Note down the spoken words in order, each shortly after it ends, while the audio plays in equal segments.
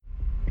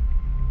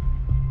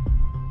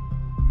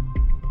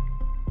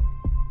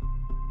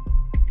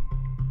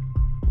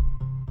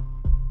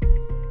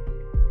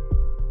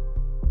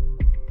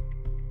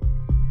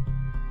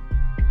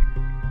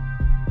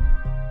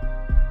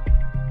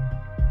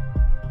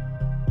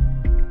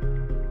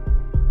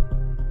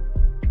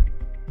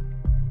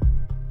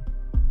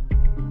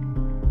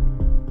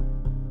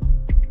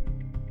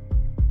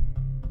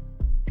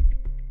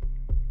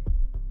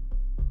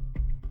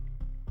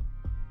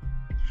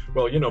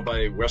Well,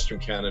 by Western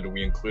Canada,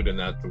 we include in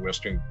that the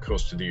western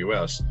coast of the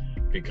U.S.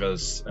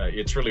 because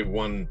it's really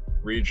one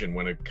region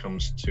when it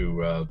comes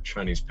to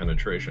Chinese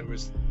penetration.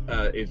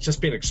 It's just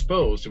been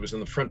exposed. It was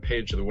in the front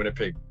page of the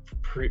Winnipeg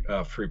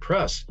Free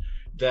Press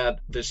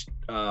that this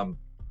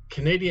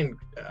Canadian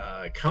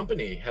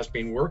company has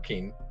been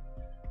working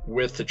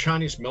with the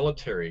Chinese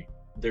military,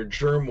 their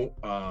germ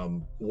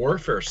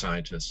warfare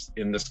scientists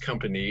in this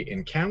company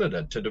in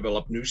Canada, to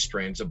develop new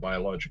strains of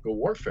biological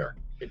warfare.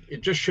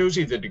 It just shows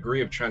you the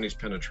degree of Chinese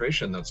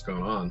penetration that's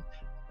going on,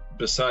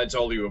 besides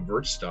all the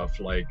overt stuff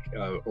like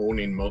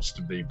owning most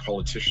of the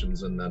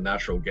politicians and the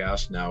natural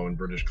gas now in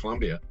British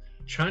Columbia.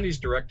 Chinese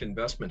direct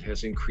investment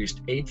has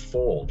increased 8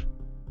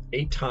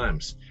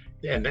 times.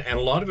 And a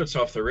lot of it's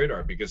off the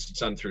radar because it's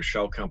done through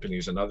shell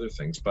companies and other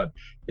things, but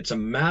it's a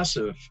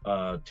massive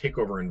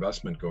takeover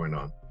investment going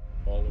on.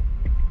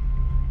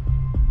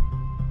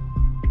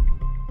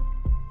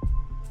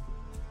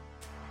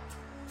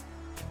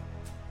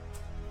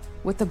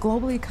 With the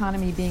global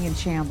economy being in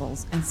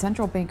shambles and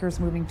central bankers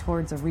moving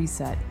towards a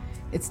reset,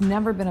 it's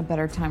never been a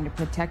better time to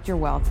protect your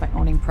wealth by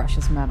owning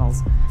precious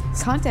metals.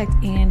 Contact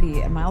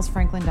Andy at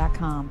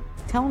milesfranklin.com.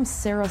 Tell him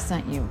Sarah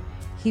sent you.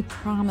 He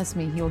promised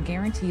me he will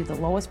guarantee you the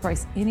lowest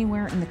price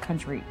anywhere in the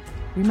country.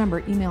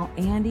 Remember, email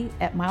Andy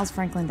at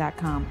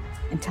milesfranklin.com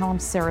and tell him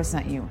Sarah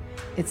sent you.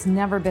 It's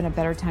never been a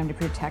better time to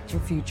protect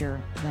your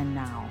future than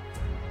now.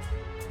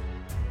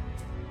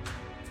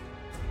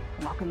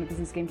 Welcome to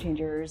Business Game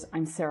Changers.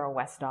 I'm Sarah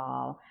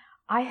Westall.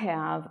 I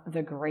have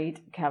the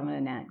great Kevin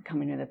Annett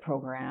coming to the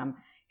program.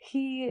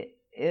 He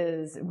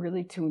is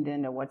really tuned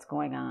into what's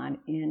going on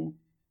in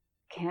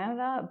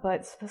Canada,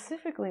 but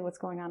specifically what's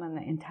going on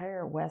the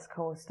entire west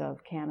coast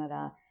of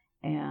Canada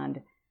and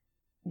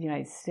the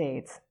United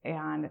States.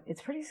 And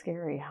it's pretty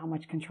scary how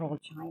much control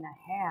China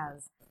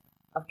has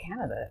of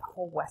Canada, the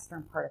whole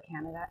western part of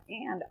Canada,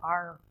 and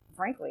our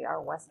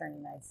western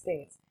United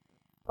States.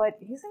 But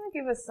he's going to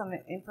give us some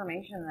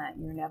information that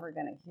you're never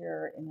going to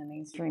hear in the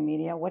mainstream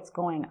media. What's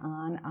going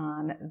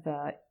on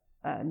the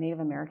Native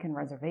American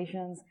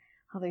reservations,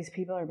 how these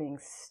people are being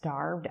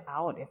starved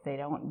out if they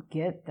don't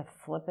get the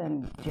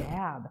flippin'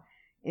 jab.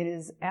 It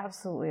is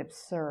absolutely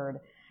absurd.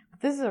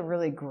 But this is a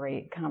really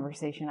great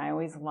conversation. I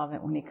always love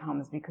it when he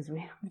comes because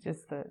we have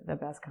just the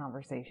best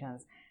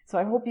conversations. So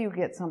I hope you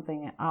get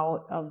something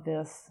out of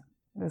this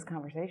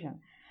conversation.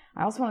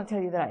 I also want to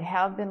tell you that I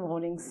have been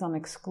loading some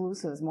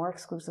exclusives, more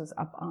exclusives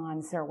up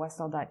on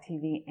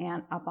sarahwestall.tv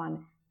and up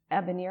on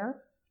Ebonier.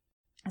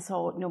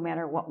 So no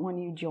matter what one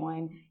you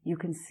join, you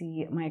can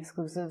see my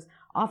exclusives.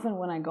 Often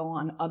when I go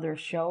on other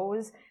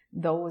shows,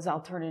 those I'll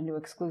turn into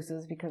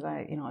exclusives because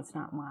it's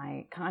not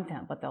my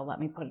content, but they'll let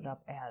me put it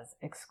up as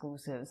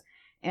exclusives.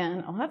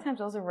 And a lot of times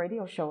those are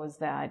radio shows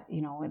that,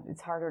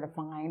 it's harder to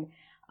find.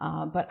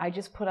 But I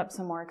just put up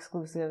some more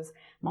exclusives.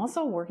 I'm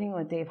also working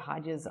with Dave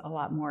Hodges a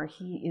lot more.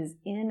 He is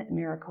in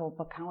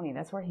Maricopa County.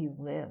 That's where he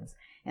lives.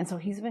 And so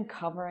he's been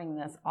covering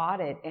this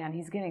audit and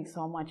he's getting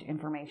so much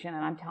information.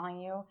 And I'm telling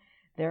you,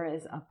 there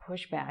is a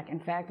pushback. In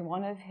fact,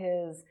 one of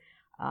his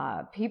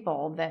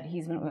people that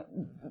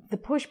the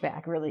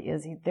pushback really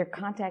is, they're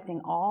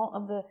contacting all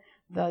of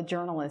the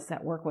journalists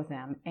that work with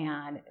him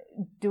and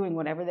doing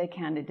whatever they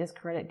can to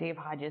discredit Dave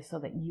Hodges so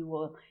that you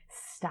will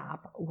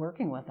stop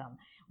working with him.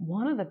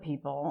 One of the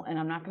people, and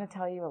I'm not going to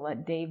tell you, I'll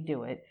let Dave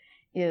do it,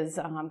 is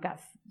got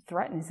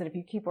threatened. He said, if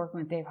you keep working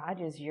with Dave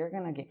Hodges, you're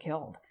going to get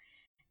killed.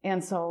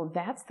 And so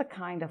that's the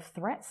kind of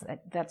threats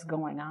that's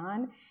going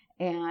on.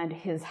 And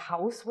his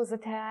house was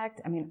attacked.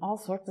 I mean, all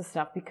sorts of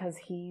stuff because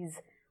he's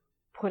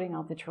putting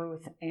out the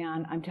truth.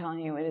 And I'm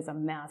telling you, it is a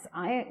mess.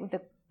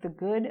 The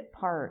good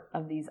part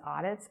of these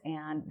audits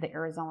and the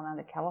Arizona,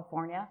 the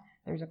California,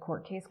 there's a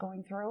court case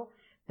going through.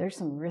 There's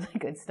some really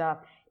good stuff,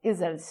 is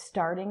that it's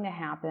starting to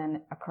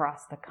happen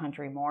across the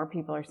country. More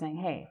people are saying,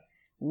 hey,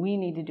 we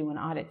need to do an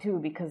audit too,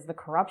 because the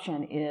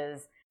corruption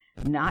is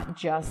not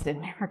just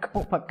in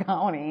Maricopa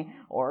County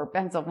or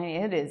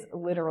Pennsylvania. It is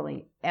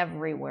literally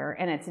everywhere.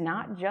 And it's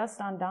not just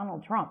on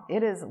Donald Trump.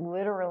 It is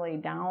literally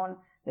down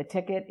the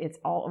ticket. It's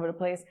all over the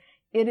place.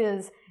 It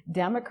is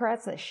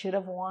Democrats that should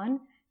have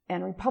won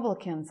and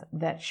Republicans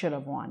that should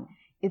have won.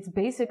 It's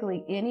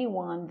basically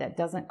anyone that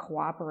doesn't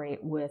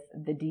cooperate with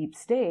the deep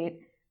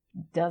state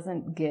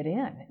doesn't get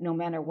in, no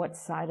matter what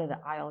side of the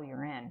aisle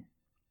you're in.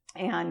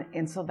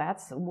 And so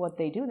that's what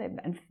they do.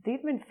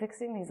 They've been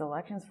fixing these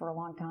elections for a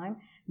long time.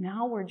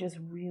 Now we're just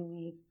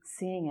really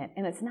seeing it.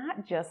 And it's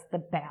not just the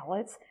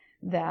ballots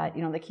that,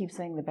 they keep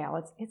saying the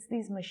ballots, it's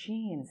these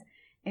machines.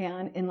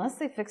 And unless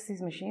they fix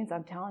these machines,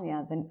 I'm telling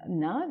you, then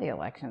none of the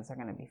elections are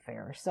going to be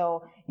fair.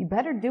 So you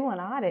better do an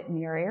audit in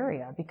your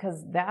area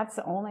because that's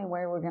the only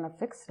way we're going to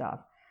fix stuff.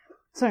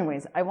 So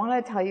anyways, I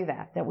want to tell you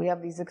that we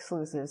have these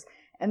exclusives.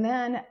 And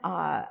then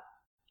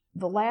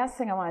the last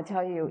thing I want to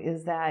tell you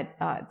is that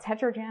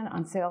Tetragen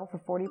on sale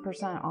for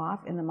 40%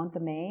 off in the month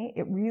of May.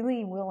 It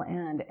really will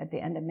end at the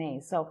end of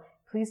May. So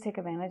please take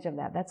advantage of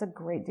that. That's a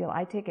great deal.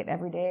 I take it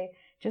every day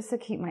just to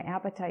keep my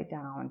appetite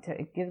down.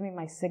 It gives me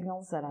my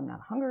signals that I'm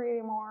not hungry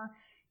anymore.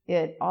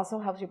 It also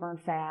helps you burn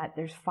fat.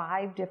 There's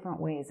 5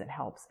 different ways it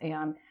helps.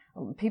 And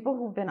People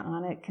who've been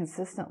on it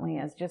consistently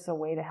as just a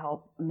way to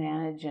help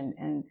manage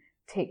and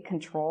take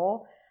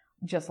control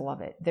just love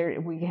it.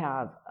 We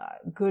have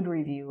good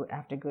review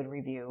after good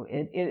review.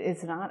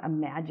 It's not a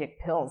magic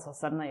pill, so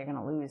suddenly you're going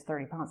to lose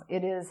 30 pounds.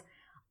 It is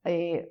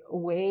a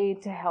way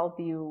to help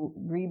you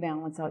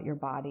rebalance out your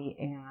body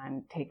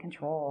and take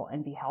control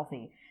and be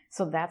healthy.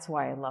 So that's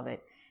why I love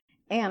it.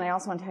 And I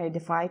also want to tell you,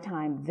 Defy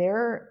Time,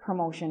 their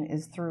promotion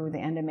is through the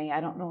end of May.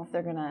 I don't know if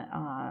they're going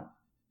to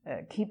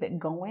keep it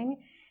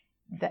going.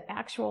 The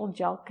actual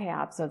gel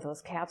caps, or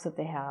those caps that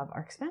they have, are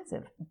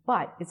expensive,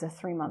 but it's a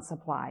 3-month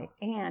supply,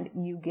 and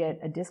you get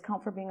a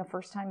discount for being a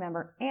first-time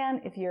member.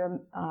 And if you're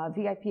a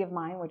VIP of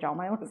mine, which all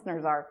my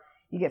listeners are,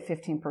 you get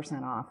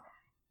 15% off.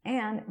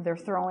 And they're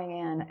throwing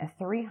in a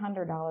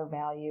 $300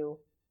 value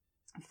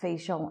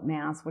facial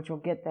mask, which will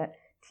get that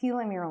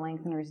telomere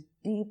lengtheners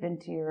deep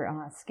into your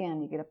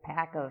skin. You get a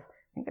pack of,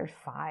 I think there's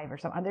 5 or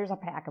something. There's a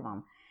pack of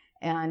them,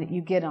 and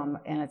you get them,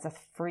 and it's a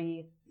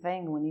free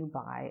thing when you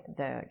buy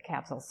the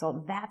capsules.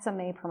 So that's a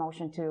May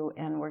promotion too,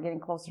 and we're getting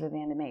closer to the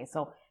end of May.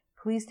 So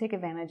please take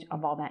advantage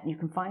of all that. And you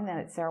can find that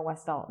at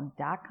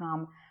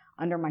sarahwestall.com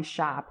under my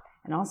shop,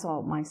 and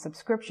also my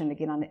subscription to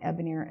get on the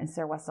Ebonier and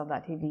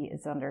sarahwestall.tv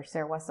is under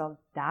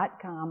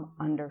sarahwestall.com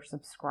under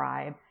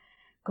subscribe.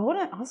 Go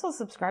to also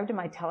subscribe to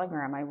my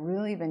Telegram. I've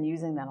really been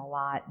using that a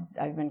lot.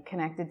 I've been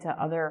connected to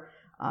other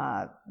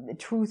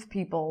truth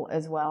people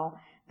as well.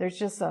 There's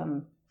just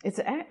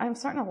I'm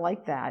starting to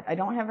like that. I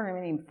don't have very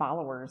many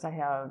followers. I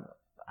have,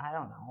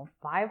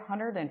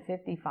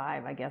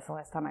 555, I guess, the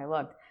last time I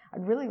looked.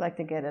 I'd really like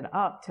to get it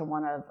up to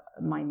one of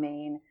my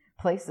main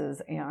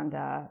places. And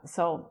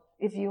so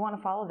if you want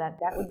to follow that,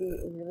 that would be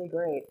really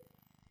great.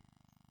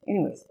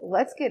 Anyways,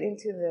 let's get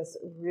into this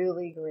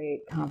really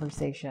great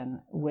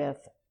conversation with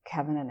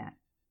Kevin Annett.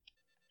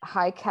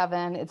 Hi,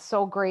 Kevin. It's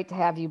so great to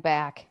have you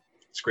back.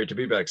 It's great to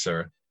be back,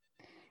 Sarah.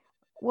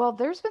 Well,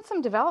 there's been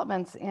some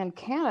developments in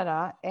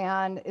Canada,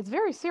 and it's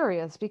very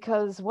serious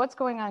because what's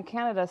going on in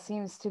Canada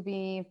seems to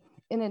be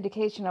an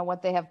indication of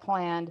what they have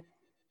planned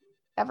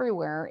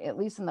everywhere, at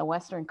least in the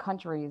Western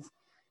countries.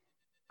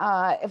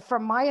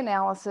 From my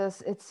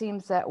analysis, it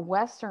seems that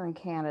Western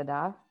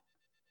Canada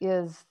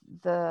is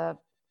the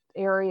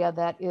area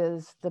that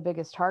is the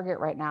biggest target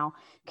right now.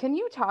 Can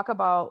you talk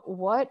about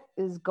what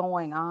is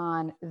going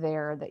on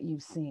there that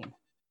you've seen?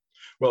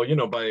 Well,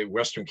 by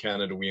Western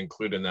Canada, we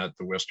include in that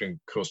the western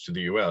coast of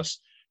the U.S.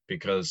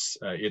 because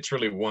it's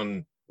really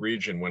one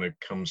region when it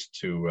comes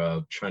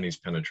to Chinese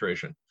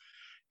penetration.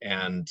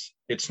 And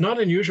it's not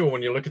unusual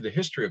when you look at the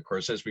history, of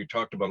course, as we've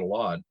talked about a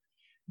lot,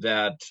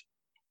 that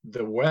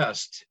the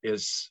West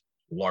is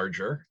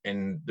larger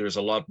and there's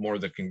a lot more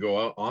that can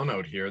go on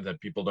out here that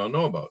people don't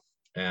know about.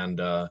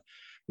 And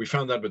we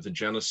found that with the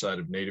genocide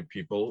of Native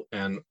people,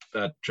 and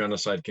that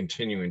genocide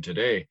continuing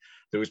today.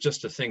 There was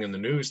just a thing in the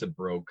news that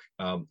broke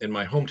in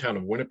my hometown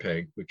of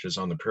Winnipeg, which is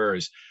on the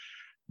prairies.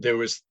 There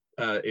was,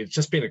 it's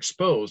just been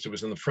exposed. It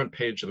was on the front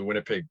page of the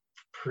Winnipeg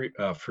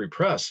Free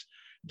Press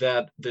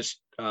that this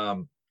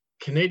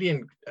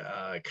Canadian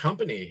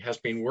company has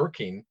been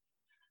working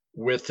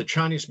with the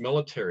Chinese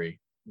military,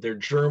 their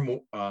germ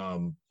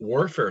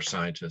warfare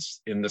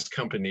scientists in this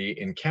company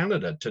in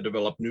Canada, to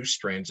develop new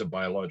strains of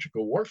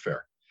biological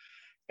warfare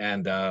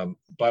and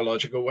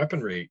biological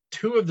weaponry.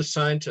 2 of the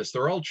scientists,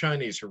 they're all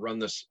Chinese, who run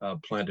this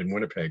plant in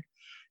Winnipeg.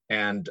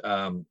 And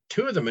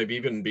 2 of them have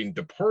even been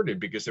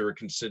deported because they were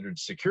considered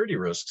security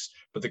risks,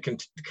 but the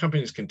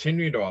companies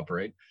continue to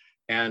operate.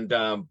 And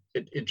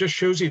it just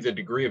shows you the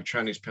degree of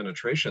Chinese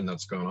penetration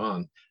that's going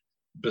on,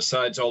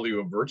 besides all the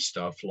overt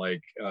stuff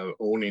like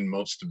owning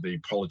most of the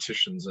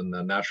politicians and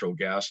the natural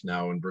gas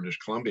now in British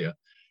Columbia.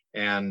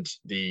 And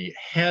the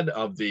head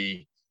of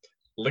the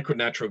liquid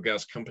natural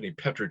gas company,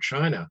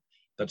 PetroChina,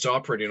 that's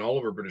operating all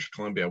over British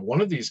Columbia. One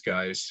of these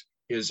guys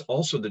is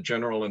also the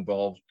general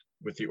involved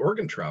with the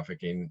organ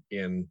trafficking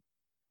in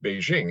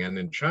Beijing and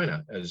in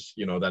China, as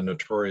you know, that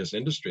notorious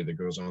industry that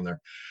goes on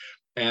there.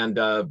 And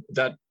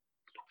that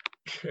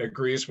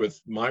agrees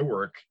with my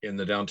work in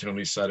the downtown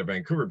east side of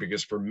Vancouver,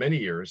 because for many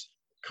years,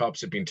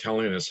 cops have been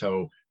telling us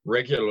how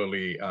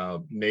regularly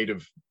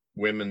Native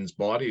women's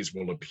bodies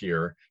will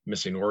appear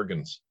missing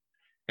organs.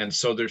 And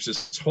so there's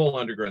this whole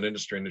underground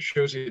industry, and it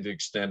shows you the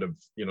extent of,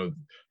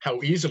 how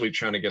easily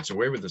China gets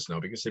away with this now,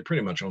 because they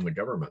pretty much own the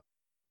government.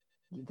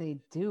 They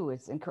do.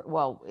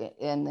 Well,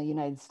 in the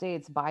United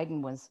States,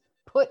 Biden was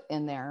put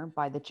in there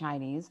by the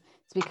Chinese.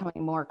 It's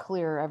becoming more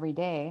clear every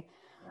day.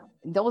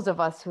 Those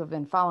of us who have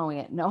been following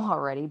it know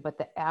already, but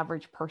the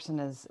average person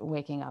is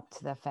waking up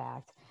to the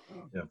fact.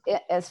 Yeah.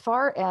 As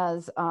far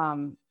as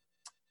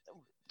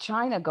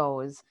China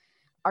goes,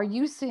 are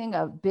you seeing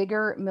a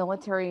bigger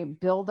military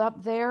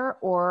buildup there,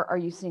 or are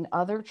you seeing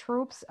other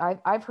troops?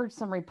 I've heard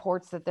some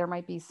reports that there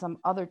might be some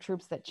other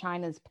troops that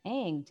China's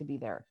paying to be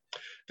there.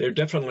 They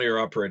definitely are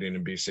operating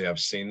in BC. I've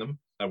seen them.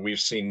 We've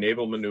seen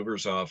naval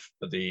maneuvers off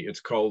it's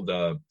called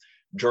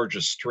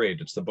Georgia's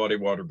Strait. It's the body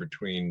water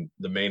between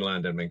the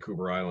mainland and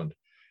Vancouver Island.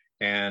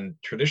 And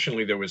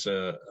traditionally there was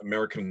a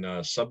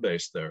American sub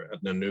base there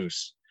at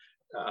Nanoose.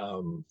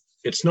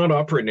 it's not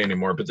operating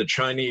anymore, but the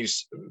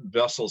Chinese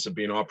vessels have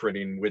been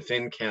operating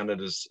within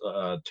Canada's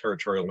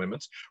territorial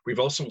limits. We've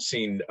also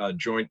seen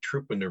joint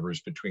troop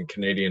maneuvers between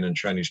Canadian and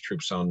Chinese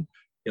troops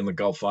in the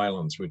Gulf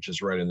Islands, which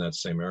is right in that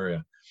same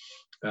area.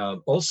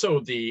 Also,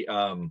 the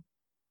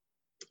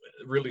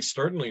really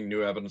startling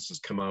new evidence has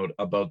come out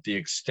about the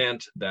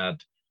extent that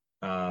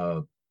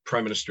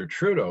Prime Minister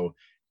Trudeau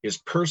is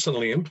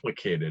personally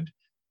implicated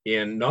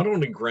in not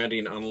only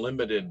granting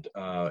unlimited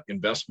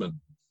investment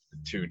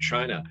to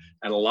China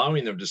and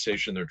allowing them to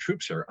station their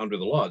troops here under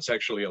the law. It's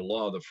actually a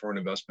law, the Foreign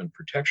Investment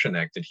Protection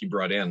Act, that he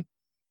brought in.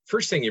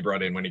 First thing he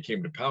brought in when he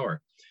came to power.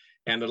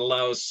 And it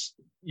allows,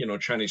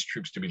 Chinese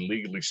troops to be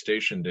legally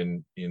stationed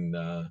in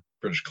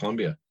British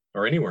Columbia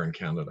or anywhere in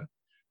Canada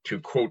to,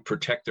 quote,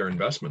 protect their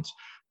investments.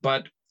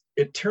 But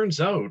it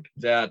turns out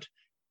that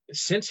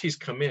since he's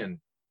come in,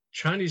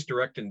 Chinese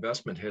direct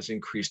investment has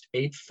increased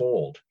 8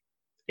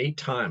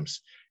 times.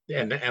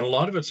 And a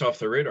lot of it's off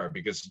the radar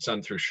because it's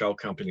done through shell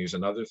companies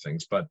and other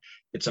things. But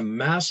it's a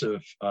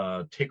massive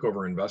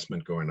takeover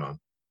investment going on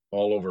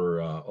all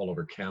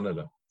over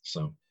Canada.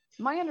 So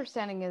my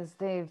understanding is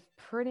they've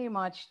pretty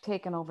much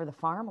taken over the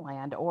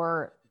farmland,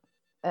 or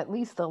at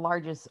least the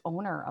largest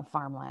owner of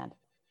farmland.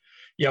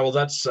 Yeah, well,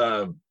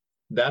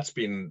 that's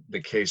been the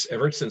case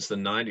ever since the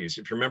 90s.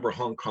 If you remember,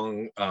 Hong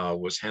Kong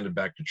was handed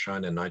back to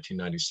China in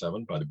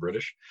 1997 by the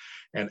British.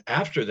 And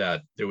after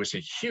that, there was a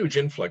huge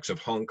influx of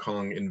Hong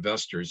Kong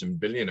investors and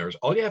billionaires.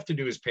 All you have to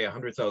do is pay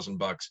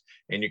 $100,000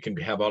 and you can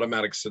have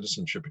automatic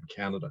citizenship in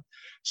Canada.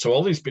 So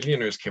all these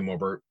billionaires came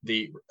over.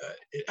 The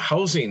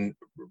housing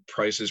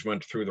prices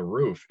went through the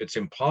roof. It's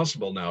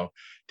impossible now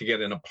to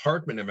get an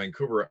apartment in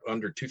Vancouver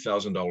under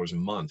 $2,000 a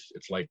month.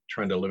 It's like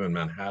trying to live in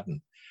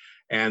Manhattan.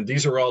 And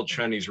these are all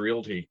Chinese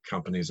realty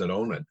companies that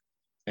own it.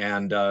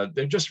 And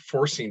they're just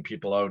forcing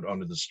people out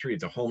onto the street.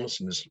 The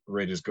homelessness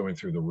rate is going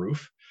through the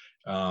roof.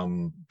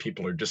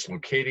 People are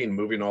dislocating,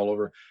 moving all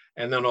over.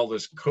 And then all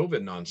this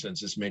COVID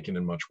nonsense is making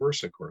it much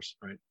worse, of course,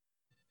 right?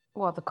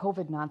 Well, the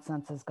COVID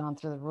nonsense has gone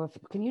through the roof.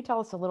 Can you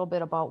tell us a little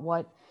bit about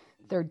what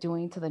they're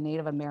doing to the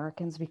Native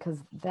Americans? Because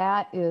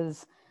that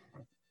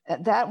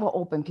will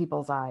open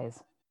people's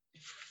eyes.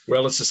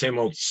 Well, it's the same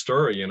old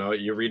story.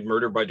 You read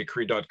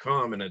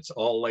murderbydecree.com and it's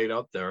all laid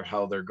out there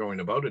how they're going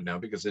about it now,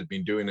 because they've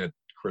been doing it,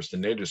 of course, the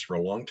natives for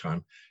a long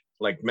time.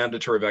 Like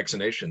mandatory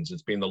vaccinations,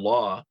 it's been the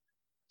law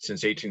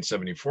since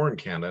 1874 in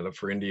Canada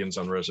for Indians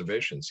on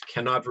reservations.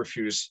 Cannot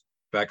refuse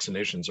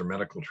vaccinations or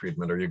medical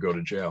treatment or you go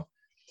to jail.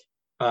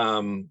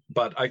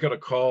 But I got a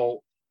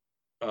call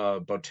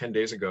about 10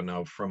 days ago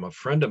now from a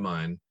friend of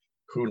mine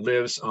who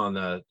lives on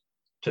the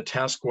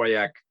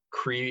Tatasquayak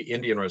Cree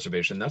Indian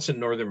Reservation. That's in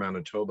northern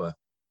Manitoba,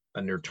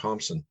 near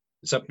Thompson.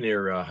 It's up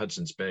near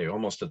Hudson's Bay,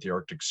 almost at the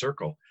Arctic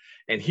Circle.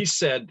 And he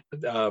said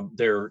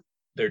their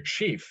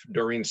chief,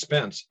 Doreen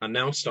Spence,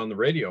 announced on the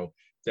radio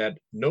that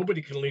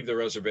nobody can leave the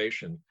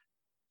reservation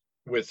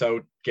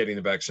without getting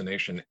the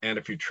vaccination. And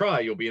if you try,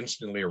 you'll be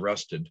instantly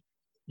arrested.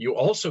 You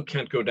also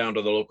can't go down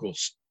to the local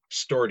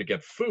store to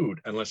get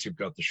food unless you've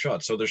got the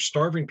shot. So they're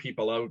starving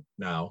people out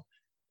now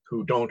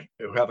who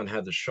haven't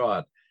had the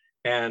shot.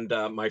 And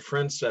my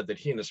friend said that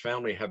he and his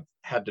family have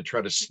had to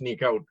try to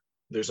sneak out.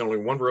 There's only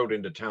one road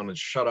into town. It's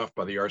shut off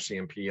by the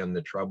RCMP and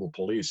the tribal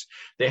police.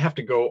 They have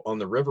to go on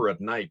the river at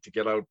night to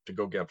get out to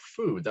go get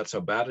food. That's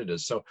how bad it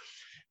is. So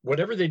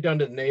whatever they've done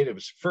to the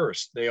natives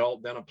first, they all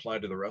then apply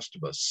to the rest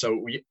of us.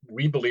 So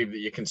we believe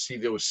that you can see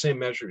those same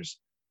measures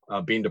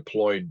being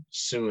deployed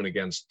soon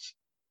against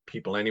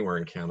people anywhere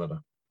in Canada,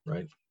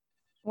 right?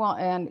 Well,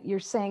 and you're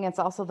saying it's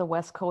also the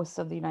West Coast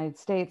of the United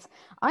States.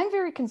 I'm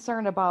very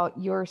concerned about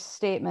your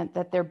statement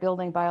that they're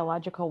building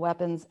biological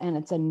weapons, and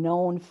it's a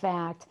known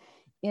fact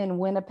in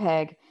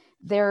Winnipeg.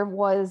 There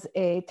was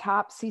a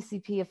top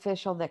CCP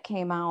official that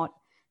came out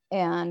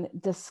and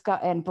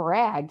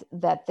bragged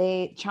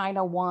that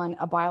China won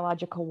a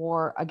biological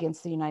war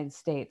against the United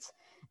States,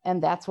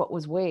 and that's what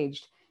was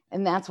waged.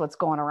 And that's what's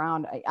going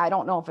around. I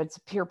don't know if it's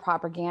pure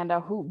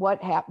propaganda,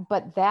 what happened,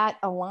 but that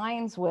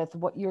aligns with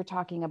what you're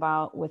talking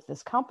about with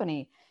this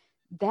company.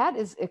 That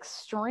is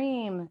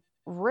extreme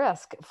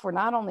risk for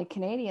not only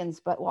Canadians,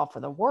 but for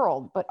the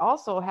world, but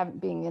also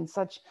being in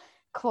such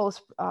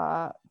close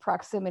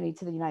proximity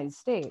to the United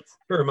States.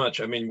 Very much.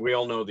 I mean, we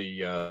all know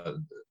the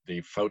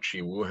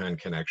Fauci-Wuhan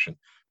connection,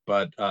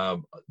 but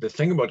the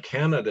thing about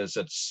Canada is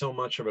that so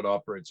much of it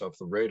operates off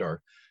the radar.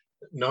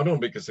 Not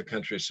only because the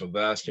country is so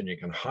vast and you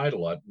can hide a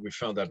lot. We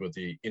found that with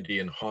the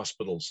Indian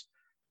hospitals,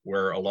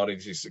 where a lot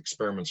of these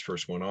experiments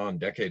first went on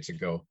decades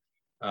ago.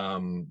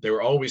 They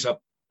were always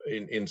up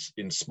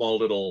in small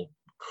little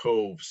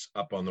coves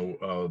up on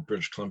the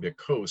British Columbia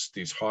coast,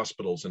 these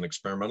hospitals and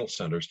experimental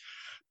centers.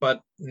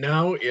 But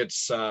now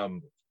it's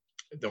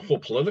the whole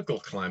political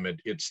climate.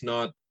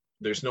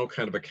 There's no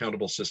kind of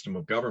accountable system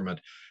of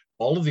government.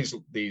 All of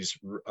these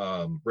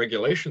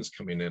regulations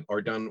coming in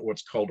are done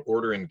what's called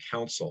order in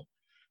council.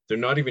 They're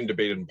not even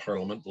debated in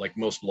Parliament. Like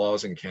most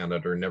laws in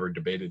Canada are never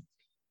debated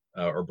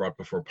or brought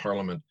before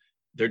Parliament.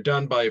 They're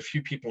done by a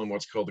few people in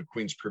what's called the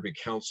Queen's Privy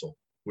Council.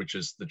 which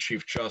is the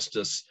Chief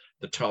Justice,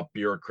 the top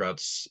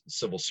bureaucrats,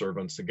 civil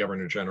servants, the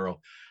Governor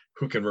General,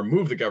 who can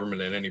remove the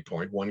government at any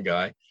point, one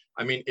guy.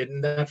 I mean,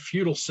 in that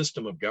feudal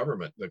system of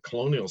government, the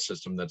colonial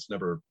system that's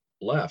never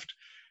left,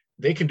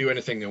 they can do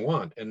anything they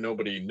want and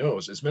nobody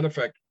knows. As a matter of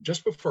fact,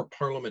 just before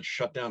Parliament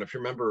shut down, if you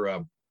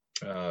remember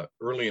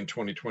early in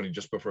 2020,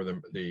 just before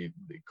the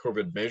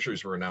COVID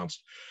measures were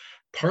announced,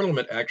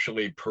 Parliament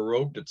actually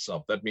prorogued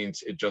itself. That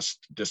means it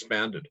just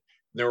disbanded.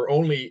 There were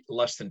only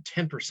less than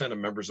 10% of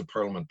members of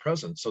Parliament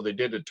present, so they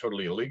did it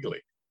totally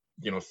illegally.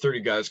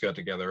 30 guys got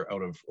together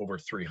out of over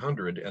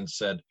 300 and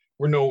said,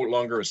 we're no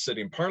longer a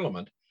sitting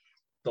Parliament.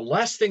 The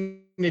last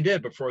thing they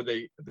did before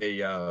they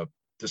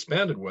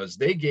disbanded was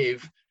they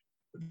gave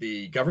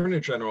the Governor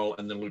General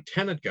and the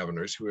Lieutenant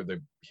Governors, who are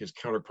his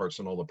counterparts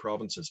in all the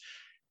provinces,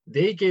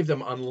 they gave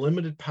them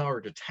unlimited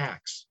power to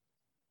tax.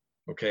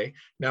 Okay,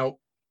 now,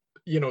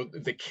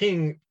 the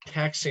king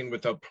taxing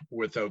without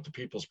the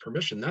people's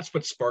permission, that's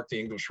what sparked the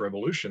English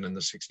Revolution in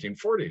the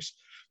 1640s.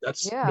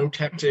 That's no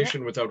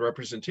taxation without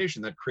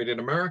representation. That created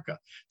America.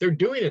 They're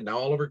doing it now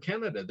all over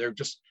Canada. They're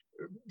just,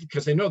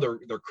 because they know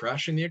they're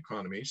crashing the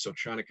economy so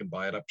China can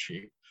buy it up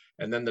cheap.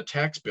 And then the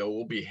tax bill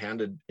will be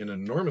handed in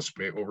an enormous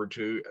way over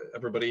to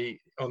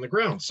everybody on the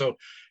ground. So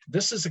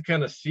this is the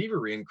kind of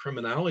thievery and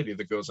criminality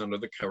that goes under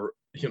the cover,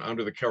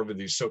 of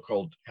these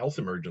so-called health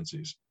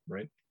emergencies,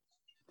 right?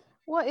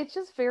 Well, it's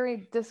just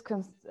very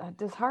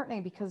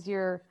disheartening because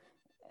you're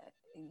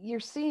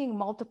seeing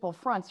multiple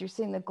fronts. You're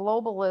seeing the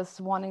globalists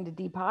wanting to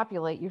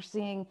depopulate. You're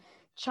seeing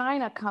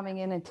China coming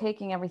in and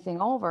taking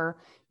everything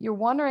over. You're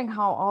wondering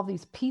how all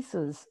these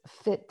pieces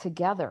fit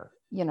together,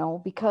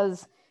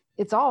 because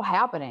it's all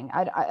happening.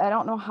 I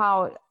don't know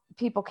how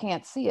people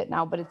can't see it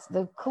now, but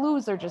the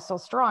clues are just so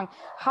strong.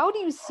 How do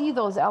you see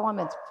those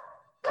elements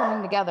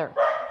coming together?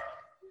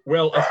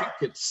 Well, I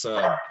think is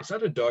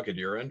that a dog at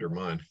your end or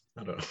mine?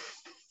 I don't know.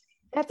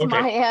 That's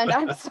okay. My end.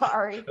 I'm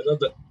sorry.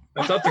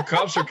 I thought the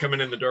cops are coming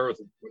in the door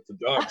with the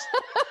dogs.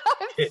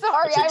 I'm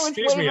sorry.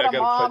 Excuse me, I got to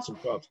fight some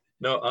cops.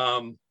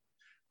 No,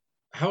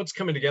 how it's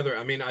coming together.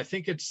 I mean, I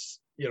think it's,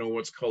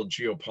 what's called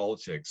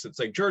geopolitics. It's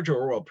like George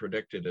Orwell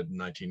predicted it in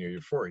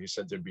 1984. He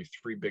said there'd be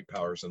three big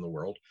powers in the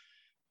world: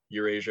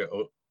 Eurasia,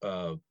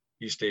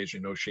 East Asia,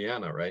 and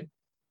Oceania, right?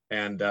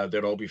 And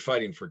they'd all be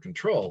fighting for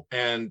control.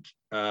 And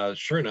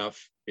sure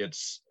enough,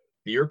 it's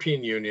the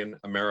European Union,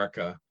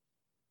 America,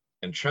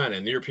 and China.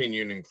 And the European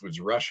Union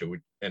includes Russia,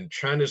 and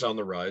China's on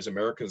the rise,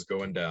 America's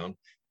going down,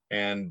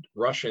 and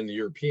Russia and the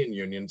European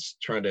Union's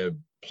trying to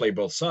play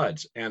both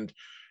sides. And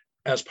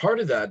as part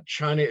of that,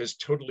 China is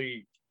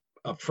totally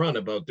upfront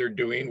about they're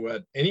doing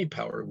what any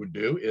power would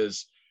do,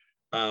 is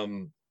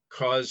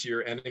cause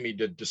your enemy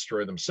to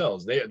destroy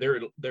themselves.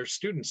 They're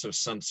students of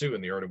Sun Tzu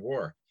in The Art of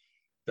War.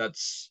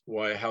 That's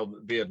how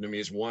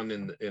Vietnamese won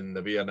in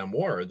the Vietnam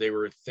War. They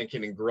were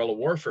thinking in guerrilla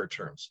warfare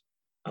terms,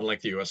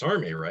 unlike the US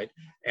Army, right?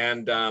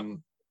 And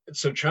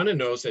so China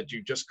knows that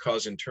you just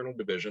cause internal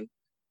division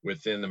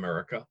within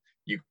America.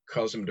 You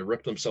cause them to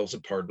rip themselves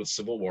apart with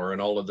civil war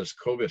and all of this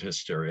COVID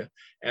hysteria.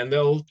 And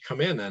they'll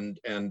come in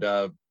and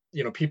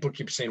people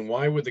keep saying,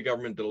 why would the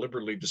government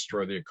deliberately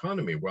destroy the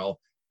economy? Well,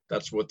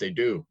 that's what they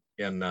do.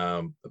 And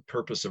the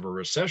purpose of a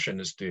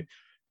recession is to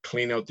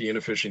clean out the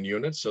inefficient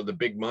units so the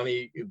big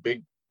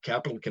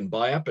capital can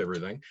buy up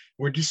everything.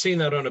 We're just seeing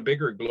that on a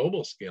bigger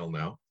global scale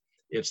now.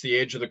 It's the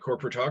age of the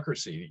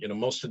corporatocracy.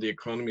 Most of the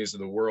economies of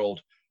the world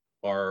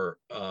are,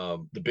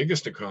 the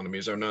biggest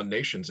economies are not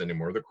nations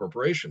anymore, they're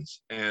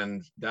corporations.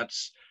 And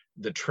that's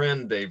the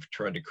trend they've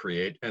tried to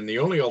create. And the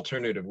only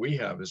alternative we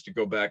have is to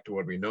go back to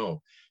what we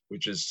know,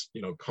 which is,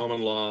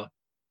 common law,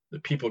 the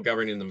people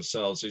governing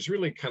themselves. There's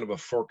really kind of a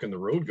fork in the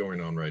road going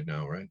on right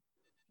now, right?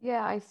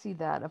 Yeah, I see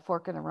that, a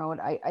fork in the road.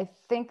 I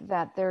think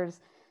that there's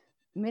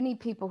many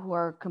people who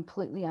are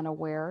completely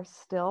unaware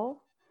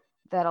still,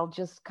 that'll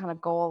just kind of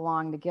go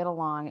along to get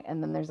along.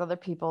 And then there's other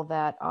people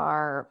that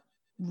are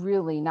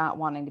really not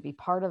wanting to be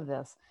part of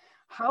this.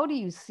 How do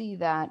you see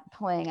that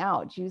playing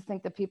out? Do you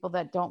think the people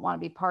that don't want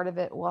to be part of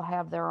it will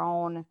have their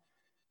own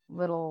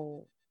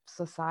little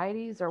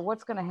societies, or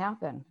what's going to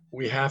happen?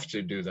 We have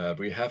to do that.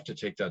 We have to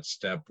take that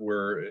step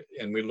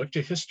and we look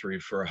to history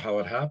for how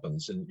it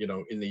happens. And,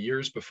 in the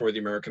years before the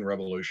American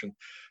Revolution,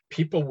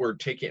 people were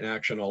taking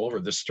action all over.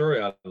 The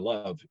story I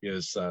love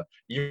is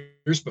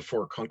years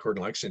before Concord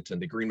and Lexington,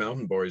 the Green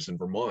Mountain Boys in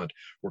Vermont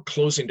were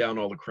closing down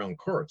all the Crown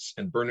courts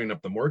and burning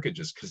up the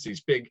mortgages because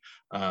these big,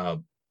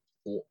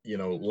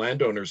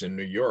 landowners in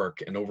New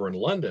York and over in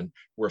London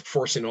were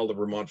forcing all the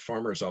Vermont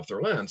farmers off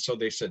their land. So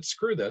they said,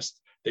 screw this.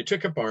 They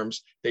took up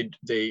arms.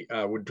 They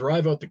would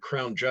drive out the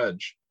Crown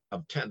judge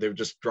of town. They would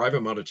just drive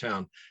him out of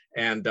town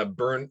and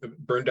burn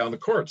down the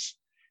courts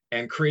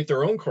and create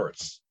their own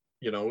courts.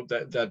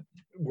 That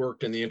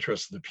worked in the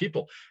interest of the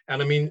people.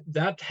 And I mean,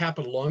 that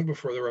happened long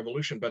before the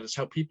revolution, but it's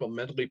how people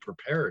mentally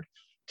prepared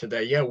to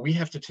that. Yeah, we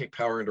have to take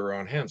power into our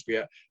own hands.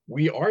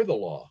 We are the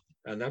law.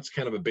 And that's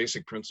kind of a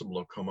basic principle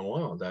of common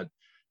law, that,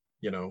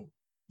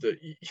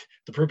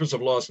 the purpose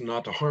of law is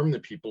not to harm the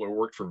people or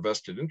work for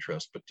vested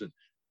interest, but to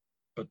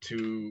but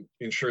to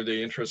ensure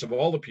the interests of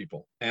all the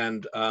people.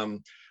 And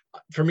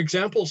from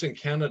examples in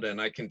Canada,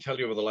 and I can tell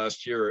you over the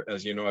last year,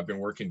 as you know, I've been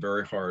working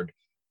very hard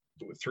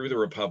through the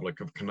Republic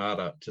of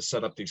Canada to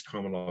set up these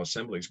common law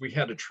assemblies. We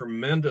had a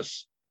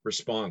tremendous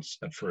response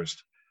at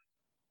first.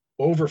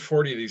 Over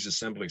 40 of these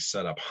assemblies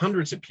set up,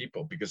 hundreds of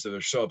people, because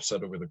they're so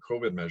upset over the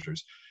COVID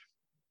measures.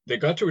 They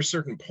got to a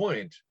certain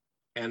point,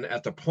 and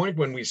at the point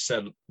when we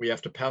said we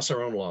have to pass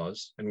our own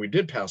laws, and we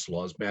did pass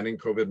laws banning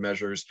COVID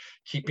measures,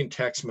 keeping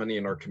tax money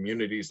in our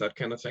communities, that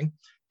kind of thing,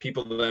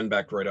 people then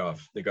backed right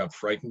off. They got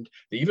frightened.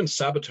 They even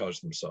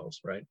sabotaged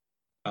themselves, right?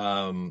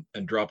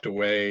 And dropped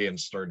away and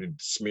started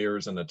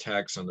smears and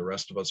attacks on the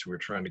rest of us who were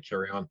trying to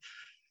carry on.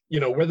 You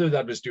know, whether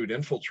that was due to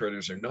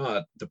infiltrators or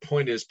not, the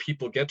point is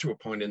people get to a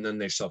point and then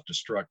they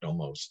self-destruct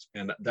almost.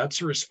 And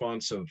that's a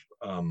response of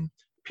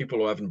people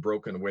who haven't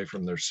broken away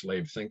from their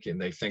slave thinking.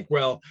 They think,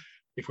 well,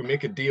 if we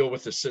make a deal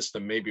with the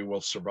system, maybe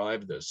we'll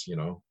survive this. You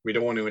know, we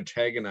don't want to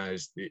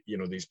antagonize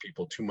these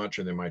people too much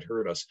or they might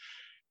hurt us.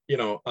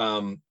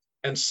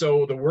 And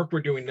so the work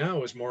we're doing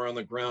now is more on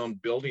the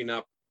ground, building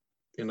up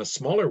in a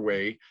smaller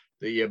way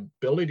the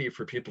ability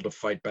for people to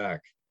fight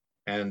back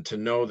and to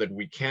know that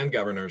we can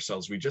govern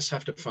ourselves. We just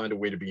have to find a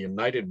way to be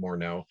united more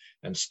now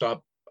and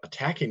stop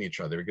attacking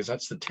each other, because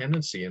that's the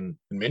tendency in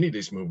many of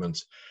these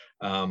movements,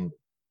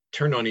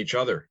 turn on each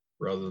other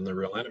rather than the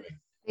real enemy.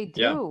 They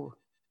do.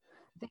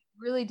 Yeah. They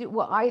really do.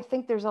 Well, I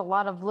think there's a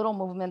lot of little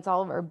movements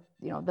all over,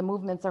 the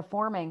movements are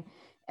forming,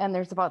 and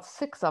there's about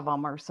 6 of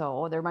them or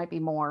so. There might be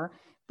more,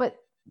 but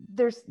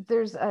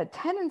there's a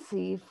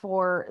tendency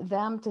for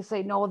them to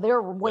say, no,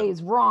 their way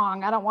is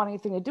wrong. I don't want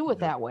anything to do with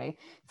that way.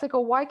 It's like, oh,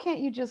 why can't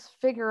you just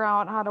figure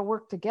out how to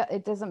work together?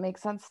 It doesn't make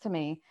sense to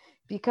me,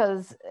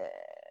 because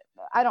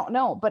I don't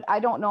know, but I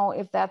don't know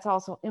if that's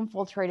also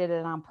infiltrated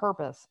it on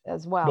purpose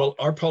as well. Well,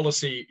 our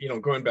policy,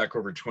 going back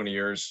over 20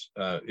 years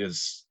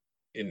is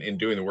in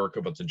doing the work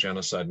about the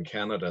genocide in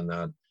Canada, and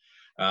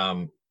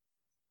that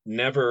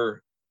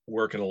never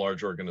work in a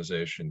large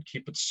organization,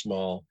 keep it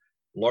small.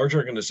 Large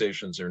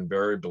organizations are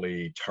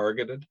invariably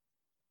targeted.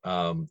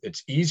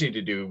 It's easy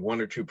to do 1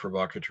 or 2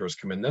 provocateurs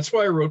come in. That's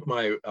why I wrote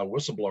my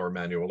whistleblower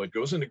manual. It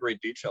goes into great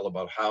detail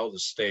about how the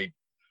state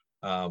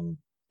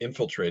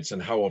infiltrates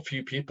and how a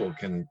few people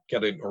can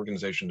get an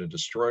organization to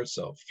destroy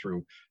itself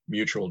through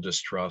mutual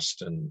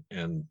distrust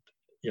and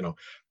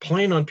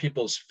playing on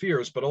people's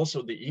fears, but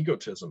also the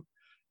egotism.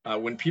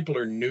 When people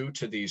are new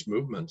to these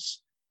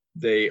movements,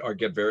 they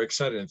get very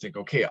excited and think,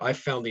 okay, I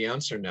found the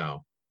answer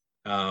now.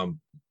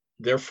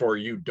 Therefore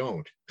you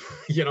don't,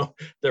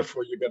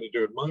 therefore you got to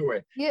do it my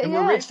way. And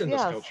we're raised in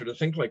this culture to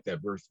think like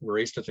that. We're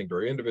raised to think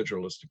very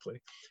individualistically.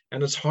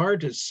 And it's hard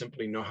to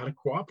simply know how to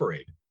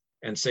cooperate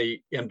and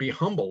say, and be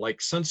humble.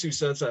 Like Sun Tzu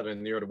says that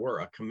in The Art of War,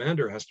 a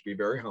commander has to be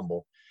very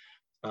humble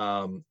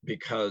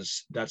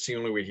because that's the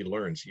only way he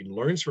learns. He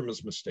learns from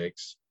his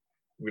mistakes.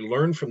 We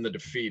learn from the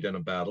defeat in a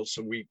battle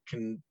so we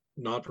can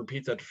not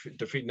repeat that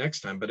defeat next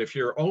time. But if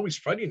you're always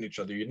fighting each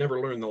other, you never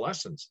learn the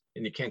lessons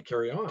and you can't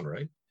carry on,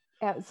 right?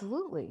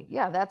 Absolutely.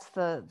 Yeah, that's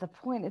the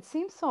point. It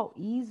seems so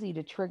easy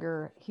to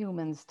trigger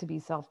humans to be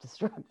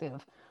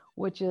self-destructive,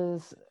 which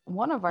is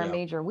one of our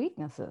major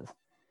weaknesses.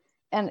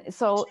 And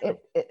so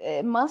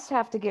it must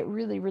have to get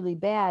really, really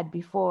bad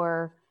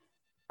before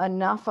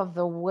enough of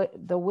the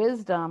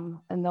wisdom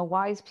and the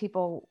wise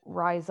people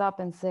rise up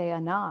and say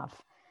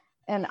enough.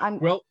 And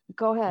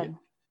go ahead.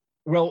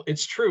 Well,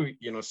 it's true,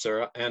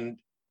 Sarah, and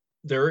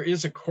there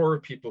is a core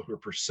of people who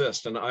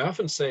persist. And I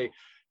often say,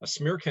 a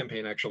smear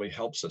campaign actually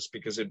helps us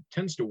because it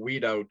tends to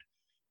weed out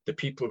the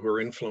people who are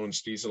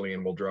influenced easily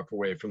and will drop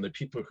away from the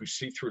people who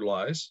see through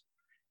lies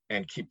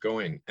and keep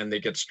going, and they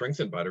get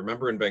strengthened by it.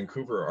 Remember in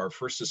Vancouver, our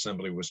first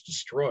assembly was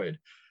destroyed.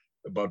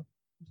 About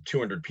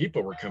 200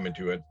 people were coming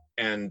to it,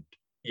 and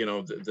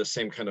the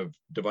same kind of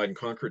divide and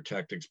conquer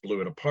tactics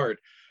blew it apart.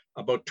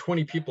 About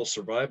 20 people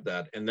survived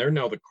that, and they're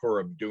now the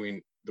core of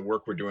doing the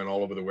work we're doing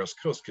all over the West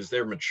Coast because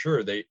they're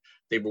mature.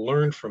 They've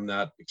learned from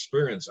that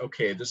experience.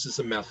 Okay, this is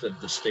a method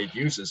the state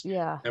uses.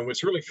 Yeah. And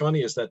what's really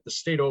funny is that the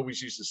state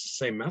always uses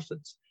the same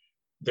methods.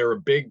 They're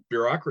a big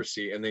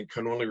bureaucracy and they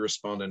can only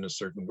respond in a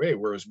certain way,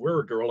 whereas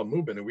we're a guerrilla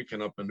movement and we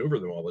can outmaneuver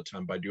them all the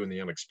time by doing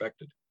the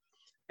unexpected.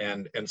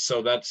 And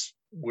so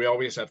we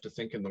always have to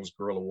think in those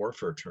guerrilla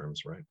warfare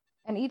terms, right?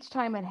 And each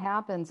time it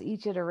happens,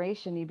 each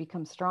iteration, you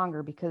become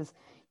stronger because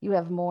you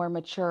have more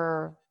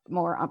mature,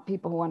 more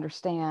people who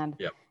understand.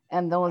 Yep.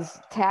 And those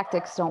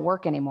tactics don't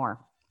work anymore.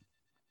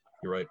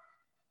 You're right.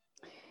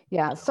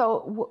 Yeah.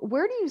 So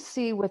where do you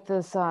see with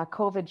this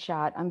COVID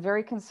shot? I'm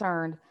very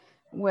concerned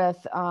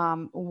with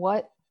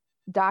what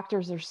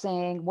doctors are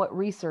saying, what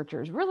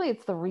researchers, really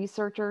it's the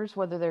researchers,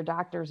 whether they're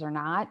doctors or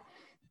not,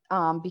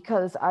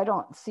 because I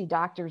don't see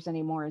doctors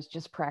anymore as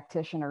just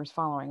practitioners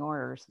following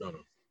orders. No.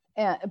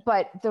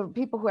 But the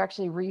people who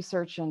actually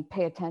research and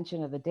pay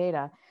attention to the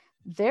data,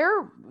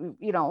 they're,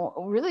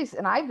 really,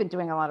 and I've been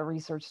doing a lot of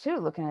research too,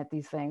 looking at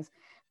these things,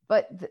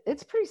 but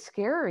it's pretty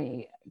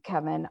scary,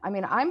 Kevin. I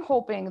mean, I'm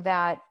hoping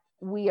that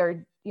we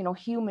are,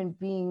 human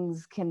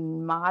beings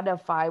can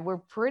modify. We're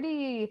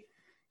pretty,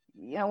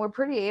 we're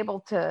pretty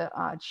able to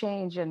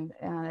change and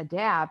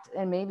adapt,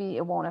 and maybe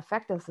it won't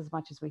affect us as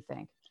much as we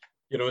think.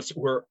 It's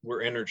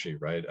we're energy,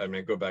 right? I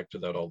mean, I go back to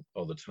that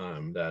all the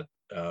time, that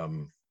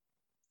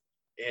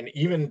and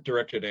even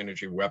directed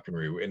energy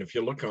weaponry. And if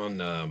you look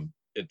on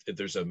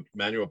there's a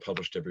manual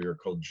published every year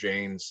called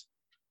Jane's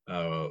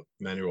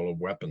Manual of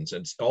Weapons.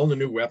 And it's all the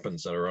new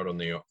weapons that are out on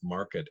the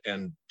market,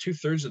 and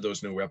 2/3 of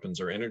those new weapons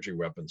are energy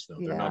weapons now.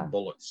 They're not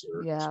bullets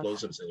or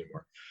explosives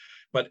anymore,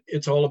 but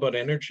it's all about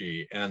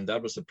energy. And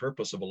that was the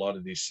purpose of a lot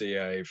of these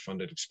CIA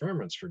funded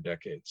experiments for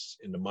decades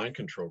into mind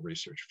control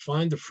research.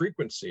 Find the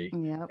frequency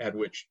at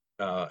which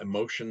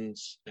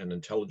emotions and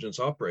intelligence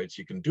operates.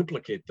 You can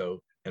duplicate those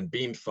and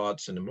beam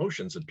thoughts and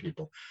emotions at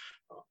people.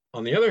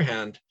 On the other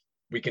hand,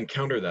 we can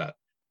counter that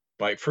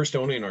by first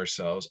owning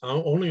ourselves,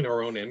 owning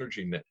our own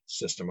energy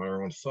system,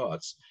 our own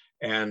thoughts,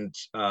 and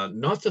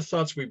not the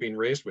thoughts we've been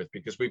raised with,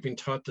 because we've been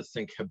taught to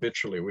think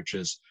habitually, which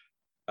is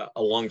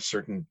along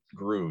certain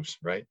grooves,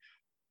 right?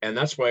 And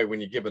that's why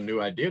when you give a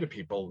new idea to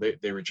people,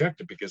 they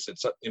reject it because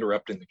it's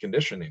interrupting the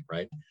conditioning,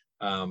 right?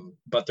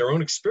 But their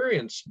own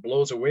experience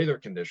blows away their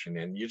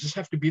conditioning, and you just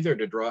have to be there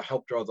to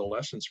help draw the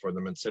lessons for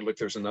them and say, look,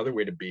 there's another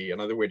way to be,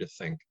 another way to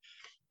think,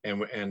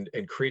 and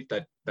create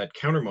that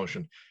counter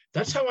motion.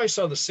 That's how I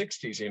saw the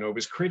 60s. It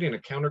was creating a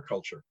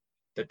counterculture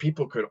that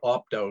people could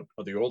opt out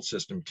of the old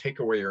system, take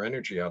away your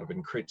energy out of it,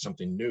 and create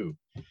something new.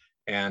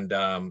 And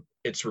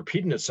it's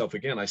repeating itself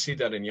again. I see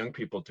that in young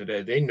people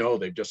today. They know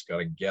they've just got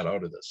to get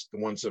out of this. The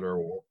ones that are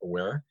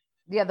aware.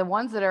 Yeah, the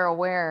ones that are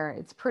aware.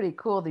 It's pretty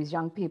cool, these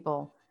young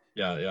people.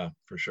 Yeah,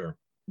 for sure.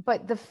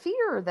 But the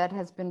fear that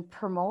has been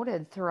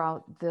promoted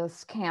throughout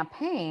this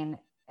campaign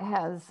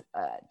has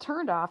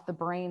turned off the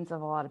brains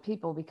of a lot of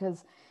people,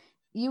 because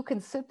you can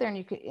sit there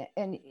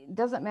and it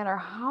doesn't matter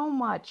how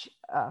much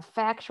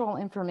factual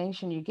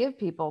information you give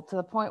people, to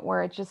the point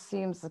where it just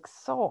seems like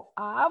so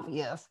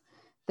obvious,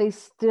 they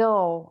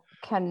still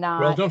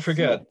cannot. Well, don't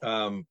forget,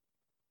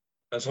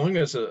 as long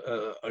as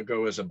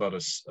ago as about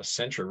a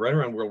century, right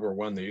around World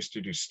War I, they used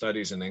to do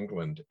studies in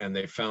England, and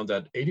they found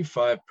that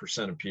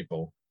 85% of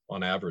people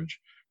on average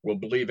will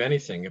believe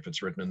anything if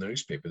it's written in the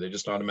newspaper. They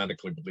just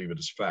automatically believe it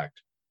as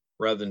fact,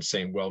 rather than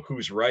saying, well,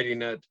 who's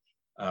writing it?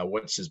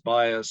 What's his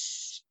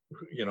bias?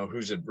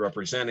 Who's it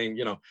representing?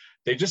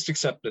 They just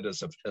accept it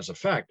as a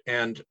fact.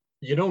 And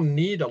you don't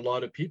need a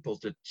lot of people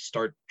to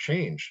start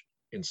change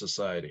in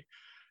society.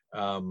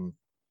 And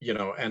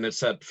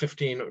it's at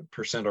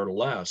 15% or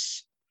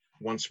less.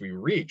 Once we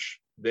reach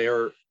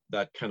there,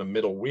 that kind of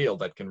middle wheel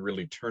that can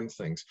really turn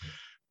things.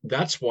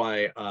 That's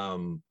why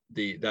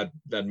that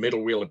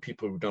middle wheel of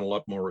people who've done a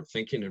lot more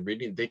thinking and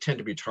reading, they tend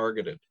to be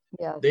targeted.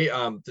 Yeah.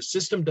 The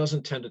system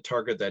doesn't tend to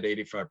target that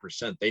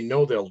 85%. They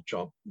know they'll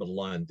jump the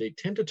line. They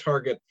tend to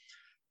target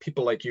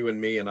people like you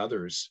and me and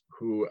others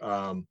who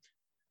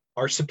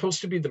are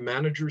supposed to be the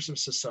managers of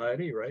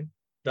society, right?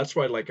 That's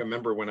why, like, I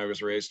remember when I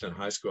was raised in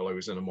high school, I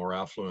was in a more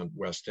affluent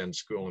West End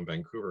school in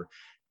Vancouver.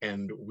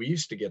 And we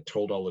used to get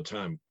told all the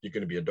time, you're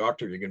going to be a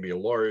doctor, you're going to be a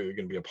lawyer, you're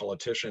going to be a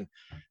politician.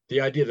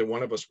 The idea that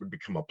one of us would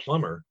become a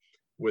plumber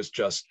was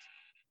just,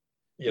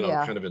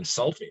 kind of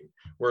insulting.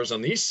 Whereas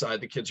on the East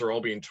Side, the kids are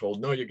all being told,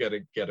 no, you got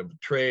to get a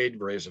trade,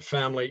 raise a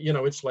family.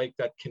 It's like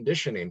that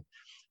conditioning.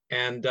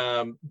 And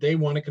they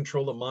want to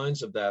control the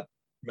minds of that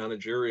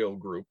managerial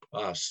group,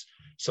 us,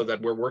 so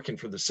that we're working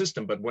for the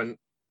system. But when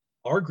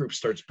our group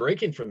starts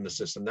breaking from the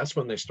system, that's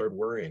when they start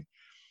worrying.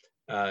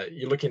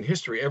 You look in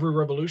history, every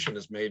revolution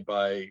is made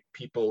by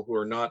people who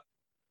are not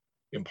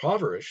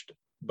impoverished,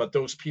 but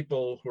those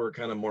people who are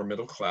kind of more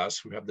middle class,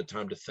 who have the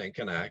time to think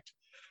and act.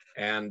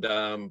 And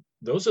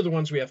those are the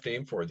ones we have to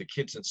aim for, the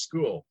kids in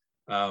school.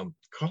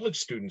 College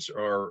students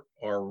are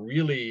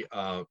really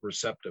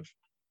receptive.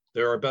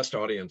 They're our best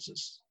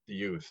audiences, the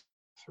youth,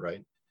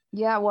 right?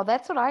 Yeah, well,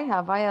 that's what I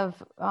have. I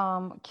have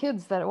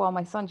kids that,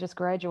 my son just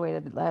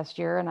graduated last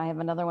year, and I have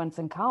another one's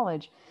in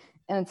college.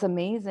 And it's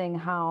amazing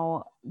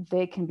how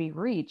they can be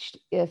reached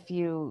if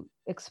you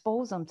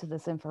expose them to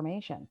this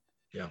information.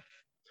 Yeah.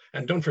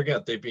 And don't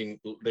forget, they've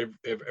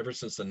ever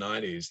since the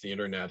 90s, the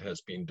internet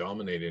has been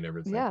dominating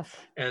everything. Yes.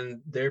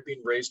 And they're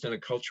being raised in a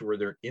culture where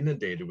they're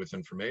inundated with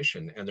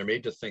information, and they're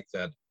made to think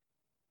that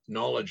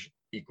knowledge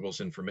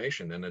equals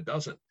information, and it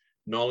doesn't.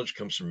 Knowledge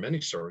comes from many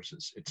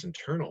sources. It's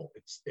internal.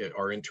 It's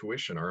our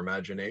intuition, our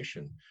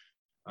imagination,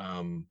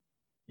 and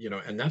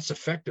that's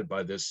affected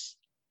by this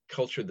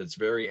culture that's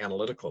very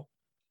analytical,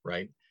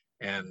 right?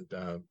 And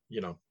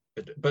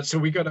but so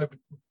we got to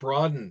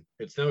broaden.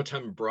 It's now a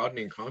time of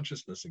broadening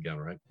consciousness again,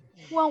 right?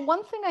 Well,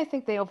 one thing I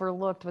think they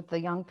overlooked with the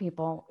young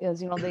people is,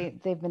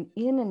 they've been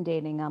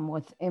inundating them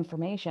with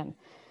information,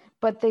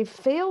 but they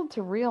failed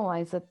to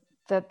realize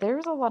that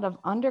there's a lot of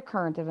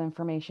undercurrent of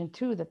information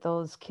too that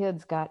those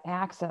kids got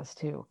access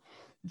to.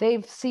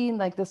 They've seen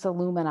like this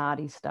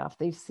Illuminati stuff.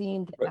 They've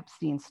seen the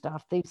Epstein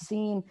stuff.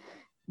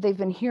 They've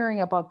been hearing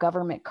about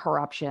government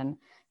corruption.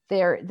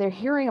 They're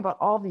hearing about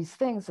all these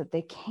things that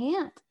they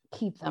can't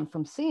keep them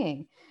from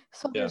seeing.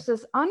 So Yeah. there's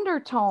this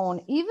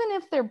undertone, even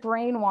if they're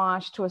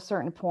brainwashed to a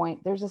certain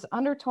point, there's this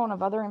undertone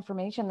of other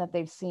information that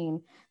they've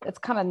seen that's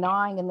kind of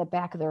gnawing in the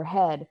back of their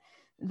head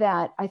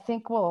that I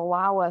think will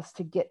allow us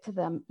to get to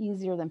them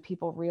easier than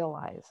people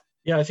realize.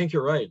 Yeah, I think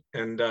you're right.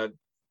 And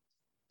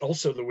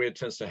also the way it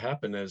tends to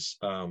happen is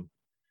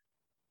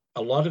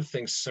a lot of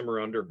things simmer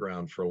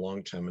underground for a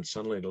long time and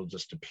suddenly it'll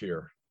just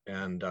appear.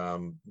 And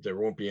there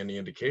won't be any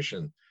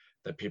indication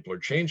that people are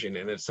changing.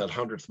 And it's that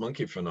 100th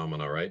monkey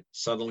phenomena, right?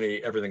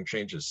 Suddenly everything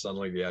changes.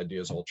 Suddenly the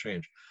ideas all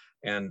change.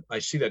 And I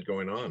see that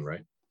going on,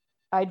 right?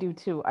 I do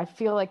too. I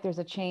feel like there's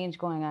a change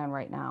going on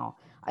right now.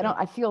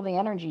 I feel the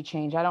energy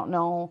change. I don't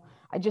know.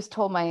 I just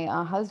told my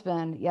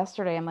husband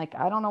yesterday, I'm like,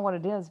 I don't know what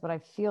it is, but I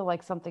feel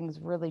like something's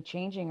really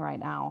changing right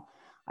now.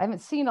 I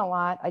haven't seen a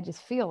lot. I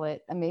just feel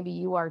it. And maybe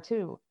you are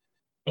too.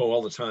 Oh,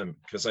 all the time,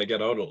 because I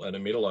get out and I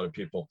meet a lot of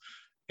people.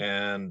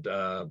 And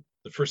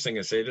the first thing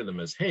I say to them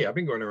is, hey, I've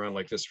been going around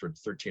like this for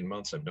 13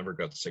 months. I've never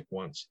got sick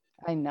once.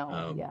 I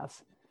know.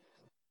 Yes.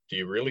 Do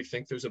you really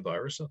think there's a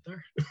virus out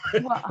there?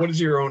 Well, What does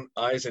your own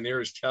eyes and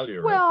ears tell you?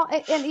 Right? Well,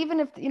 and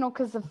even if,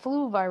 because the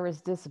flu virus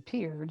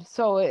disappeared.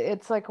 So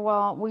it's like,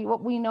 well,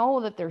 we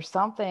know that there's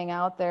something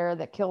out there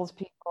that kills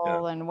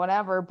people and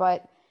whatever,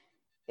 but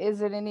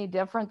is it any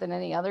different than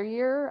any other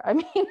year? I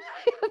mean,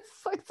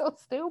 it's like so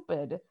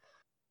stupid.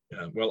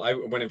 Yeah. Well, I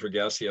went in for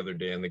gas the other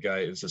day and the guy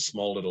is a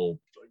small little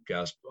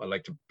gas. I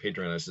like to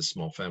patronize the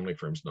small family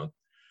firms, not,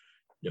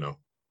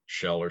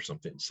 Shell or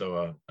something.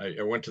 So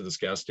I went to this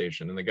gas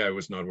station and the guy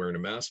was not wearing a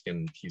mask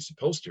and he's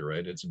supposed to,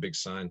 right? It's a big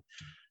sign.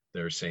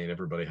 They're saying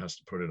everybody has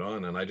to put it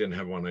on. And I didn't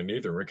have one on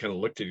either. We kind of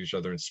looked at each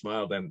other and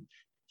smiled. And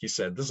he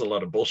said, this is a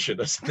lot of bullshit,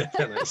 isn't it?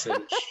 And I said,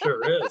 it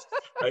sure is.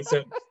 I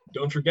said,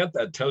 don't forget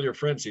that. Tell your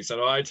friends. He said,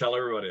 oh, I tell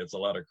everybody it's a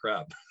lot of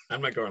crap.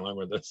 I'm not going along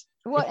with this.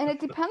 Well, and it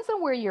depends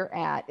on where you're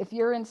at. If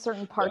you're in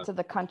certain parts of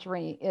the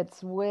country,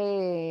 it's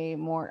way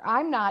more.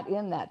 I'm not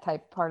in that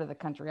type part of the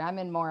country. I'm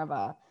in more of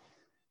a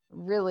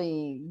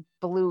really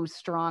blue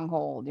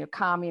stronghold,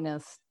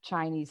 communist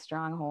Chinese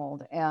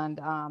stronghold.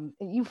 And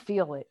you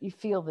feel it. You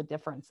feel the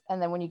difference.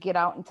 And then when you get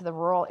out into the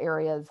rural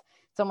areas,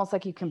 it's almost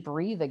like you can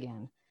breathe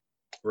again.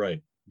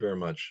 Right. Very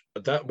much.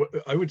 That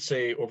I would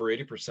say over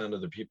 80%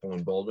 of the people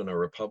involved in our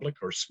republic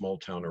are small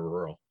town or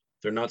rural.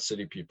 They're not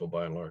city people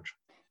by and large.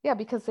 Yeah,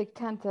 because they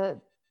tend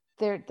to,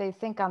 they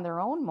think on their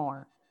own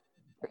more.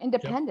 They're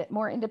independent,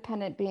 more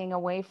independent, being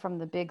away from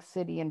the big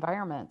city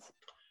environments.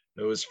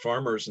 It was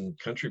farmers and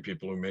country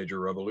people who made your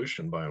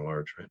revolution by and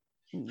large, right?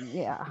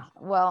 Yeah.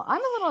 Well,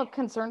 I'm a little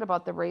concerned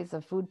about the raise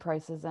of food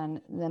prices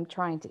and them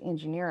trying to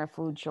engineer a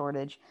food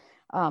shortage.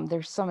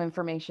 There's some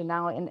information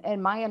now,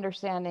 and my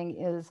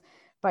understanding is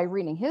by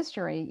reading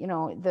history,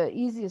 the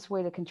easiest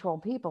way to control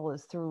people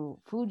is through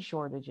food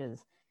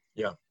shortages.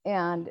 Yeah.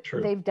 And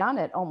true. They've done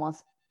it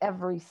almost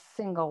every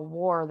single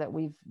war that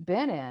we've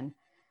been in.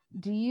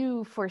 Do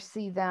you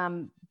foresee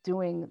them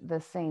doing the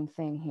same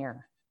thing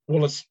here?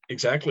 Well, it's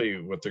exactly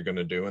what they're going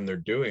to do, and they're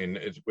doing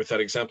it with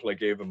that example I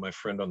gave of my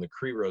friend on the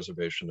Cree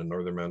Reservation in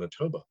northern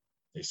Manitoba.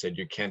 They said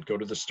you can't go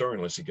to the store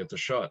unless you get the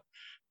shot.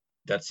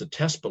 That's a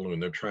test balloon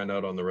they're trying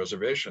out on the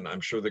reservation.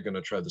 I'm sure they're going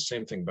to try the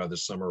same thing by the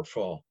summer or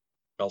fall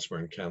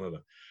elsewhere in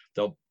Canada.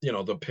 They'll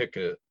pick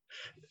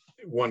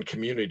one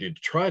community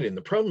to try it in.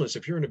 The problem is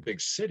if you're in a big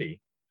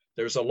city,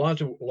 there's a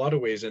lot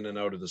of ways in and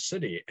out of the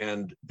city,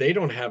 and they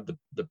don't have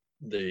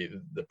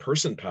the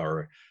person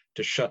power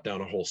to shut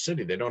down a whole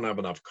city. They don't have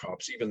enough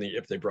cops. Even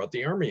if they brought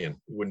the army in, it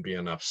wouldn't be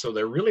enough. So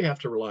they really have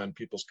to rely on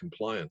people's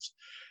compliance.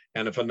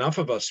 And if enough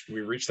of us, we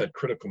reach that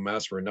critical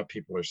mass where enough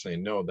people are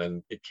saying no,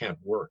 then it can't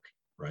work,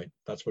 right?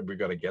 That's what we've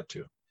got to get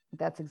to.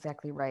 That's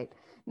exactly right.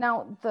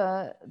 Now,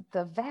 the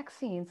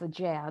vaccines, the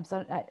jabs,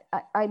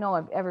 I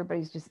know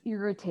everybody's just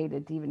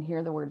irritated to even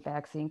hear the word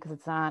vaccine because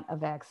it's not a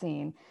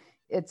vaccine.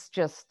 It's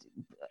just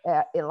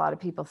a lot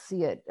of people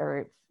see it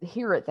or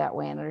hear it that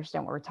way and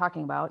understand what we're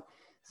talking about.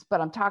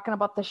 But I'm talking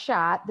about the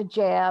shot, the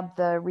jab,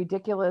 the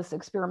ridiculous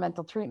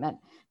experimental treatment.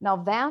 Now,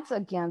 that's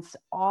against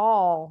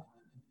all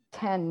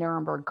 10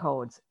 Nuremberg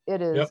codes.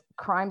 It is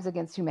crimes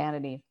against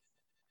humanity.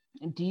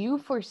 Do you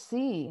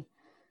foresee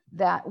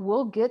that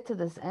we'll get to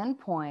this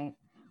endpoint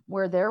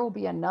where there will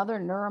be another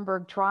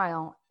Nuremberg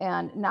trial,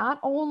 and not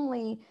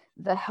only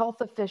the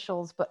health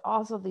officials, but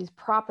also these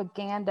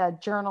propaganda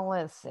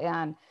journalists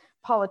and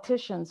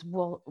politicians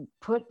will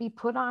be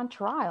put on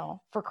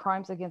trial for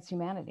crimes against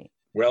humanity?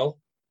 Well,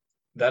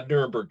 that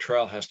Nuremberg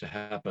trial has to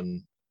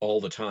happen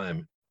all the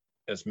time,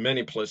 as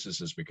many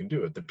places as we can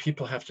do it. The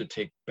people have to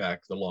take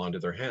back the law into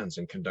their hands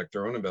and conduct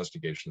their own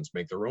investigations,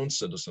 make their own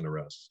citizen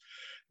arrests.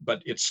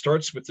 But it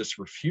starts with this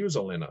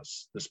refusal in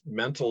us, this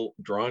mental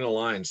drawing a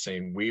line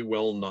saying, we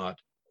will not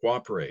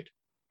cooperate.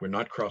 We're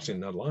not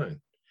crossing that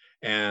line.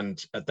 And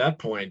at that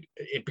point,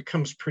 it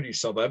becomes pretty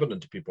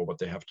self-evident to people what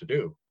they have to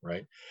do,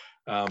 right?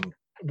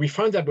 We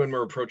find that when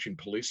we're approaching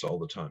police all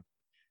the time.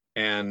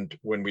 And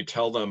when we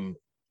tell them,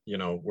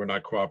 we're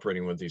not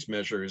cooperating with these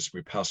measures,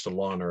 we passed a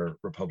law in our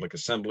republic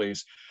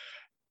assemblies,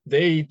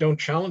 they don't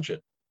challenge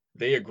it.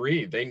 they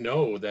agree. They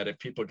know that if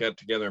people get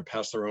together and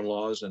pass their own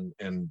laws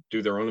and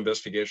do their own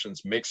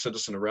investigations, make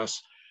citizen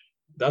arrests,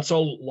 that's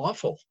all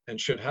lawful and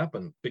should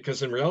happen.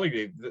 Because in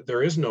reality,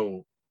 there is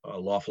no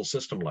lawful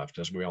system left,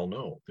 as we all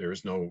know. There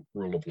is no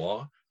rule of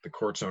law. The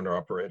courts aren't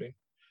operating.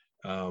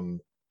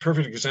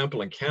 Perfect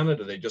example, in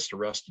Canada, they just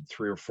arrested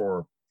 3 or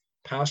 4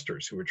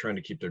 pastors who were trying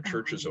to keep their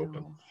churches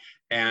open.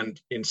 And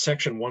in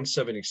section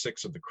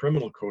 176 of the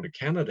Criminal Code of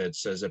Canada, it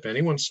says if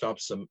anyone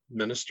stops a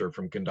minister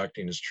from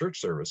conducting his church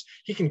service,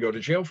 he can go to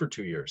jail for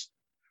 2 years.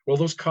 Well,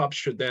 those cops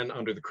should then,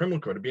 under the Criminal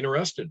Code, have been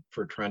arrested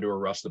for trying to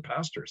arrest the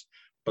pastors.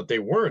 But they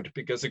weren't,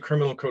 because the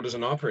Criminal Code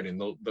isn't operating.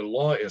 The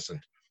law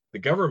isn't. The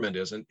government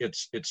isn't.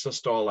 It's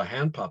just all a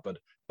hand puppet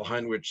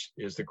behind which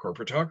is the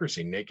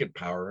corporatocracy, naked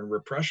power and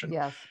repression.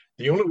 Yes.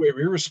 The only way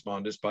we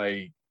respond is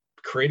by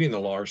creating the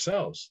law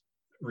ourselves,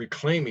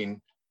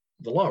 reclaiming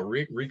the law,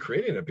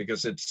 recreating it,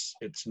 because it's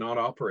not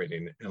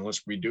operating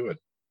unless we do it.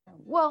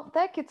 Well,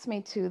 that gets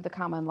me to the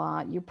common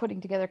law. You're putting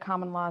together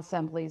common law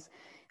assemblies.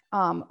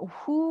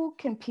 Who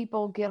can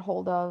people get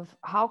hold of?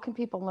 How can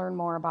people learn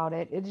more about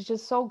it? It is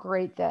just so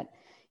great that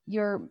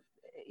you're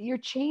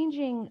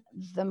changing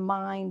the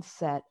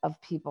mindset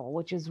of people,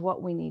 which is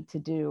what we need to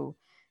do.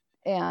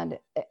 And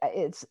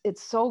it's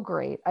so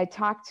great. I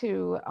talked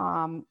to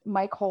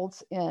Mike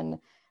Holtz in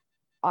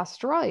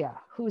Australia,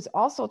 who's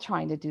also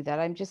trying to do that.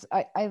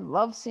 I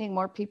love seeing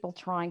more people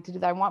trying to do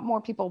that. I want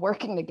more people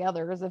working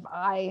together, as if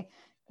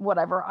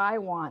whatever I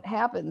want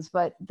happens.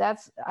 But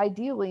that's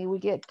ideally, we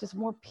get just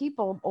more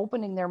people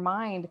opening their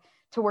mind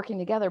to working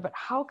together. But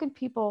how can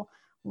people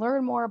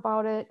learn more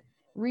about it,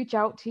 reach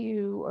out to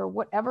you, or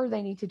whatever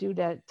they need to do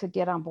to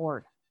get on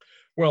board?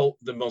 Well,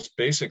 the most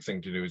basic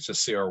thing to do is to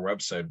see our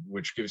website,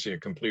 which gives you a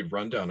complete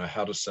rundown of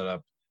how to set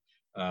up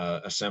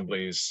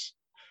assemblies.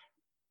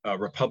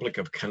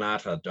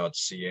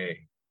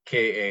 Republicofcanada.ca,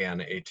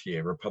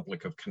 Kanata,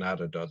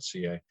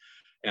 republicofcanada.ca.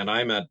 And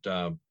I'm at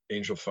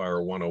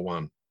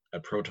angelfire101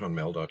 at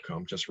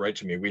protonmail.com. Just write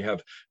to me. We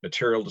have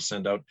material to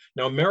send out.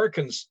 Now,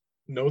 Americans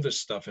know this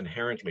stuff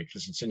inherently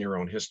because it's in your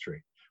own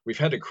history. We've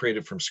had to create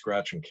it from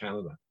scratch in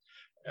Canada,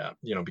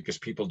 because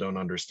people don't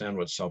understand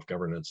what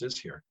self-governance is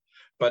here.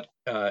 But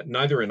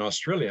neither in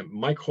Australia.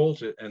 Mike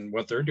Holt and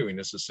what they're doing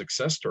is a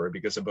success story,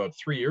 because about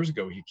 3 years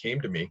ago, he came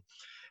to me.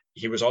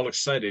 He was all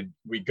excited.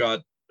 We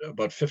got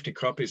about 50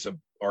 copies of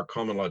our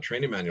common law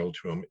training manual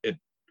to him. It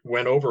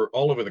went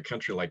all over the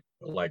country like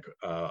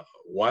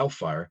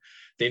wildfire.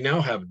 They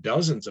now have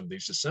dozens of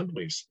these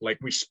assemblies. Like,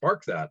 we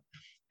spark that.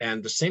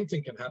 And the same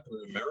thing can happen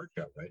in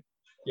America, right?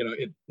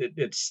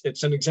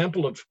 It's an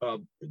example of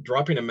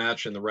dropping a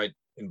match in the right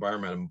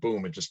environment and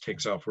boom, it just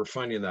takes off. We're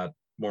finding that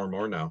more and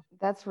more now.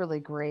 That's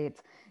really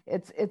great.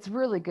 It's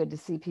really good to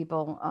see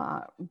people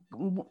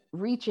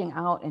reaching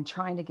out and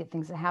trying to get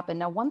things to happen.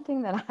 Now, one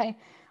thing that I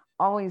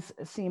always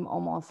seem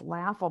almost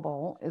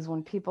laughable is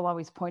when people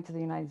always point to the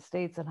United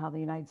States and how the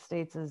United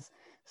States is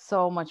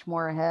so much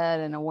more ahead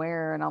and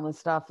aware and all this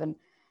stuff. And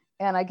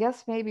I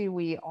guess maybe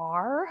we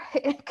are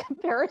in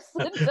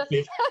comparison to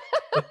it's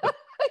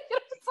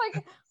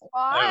like, well,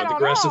 I don't the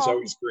grass know. is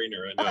always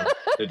greener. I know.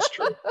 It's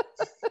true.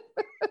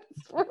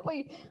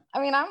 Really,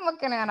 I'm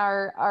looking at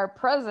our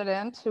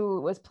president, who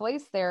was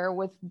placed there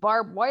with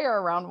barbed wire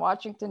around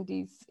Washington,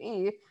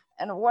 D.C.,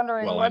 and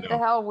wondering what the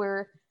hell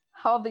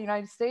how the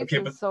United States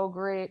is so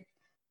great.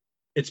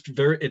 It's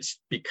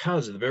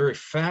because of the very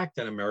fact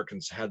that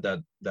Americans had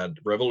that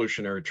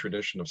revolutionary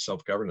tradition of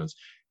self-governance.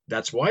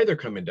 That's why they're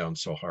coming down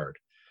so hard.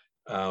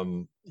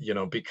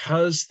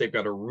 Because they've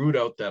got to root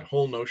out that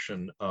whole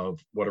notion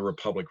of what a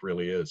republic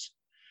really is.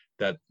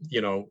 That,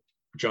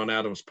 John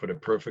Adams put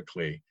it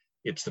perfectly.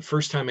 It's the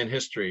first time in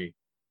history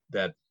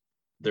that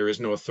there is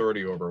no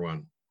authority over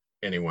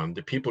anyone.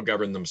 The people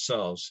govern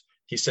themselves.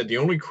 He said the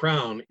only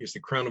crown is the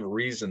crown of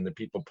reason that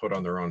people put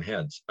on their own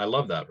heads. I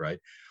love that, right?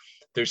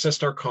 There's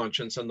just our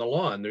conscience and the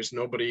law, and there's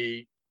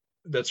nobody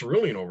that's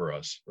ruling over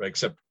us, right,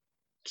 except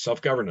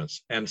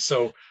self-governance. And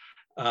so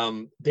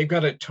they've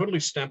got to totally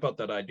stamp out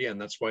that idea, and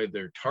that's why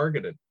they're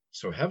targeted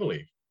so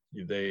heavily.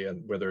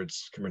 Whether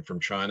it's coming from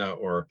China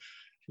or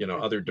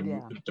other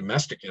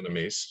domestic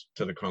enemies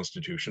to the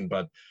Constitution.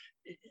 But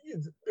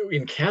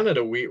in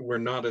Canada, we're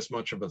not as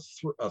much of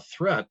a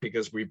threat,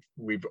 because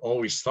we've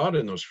always thought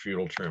in those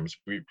feudal terms.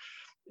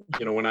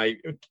 When I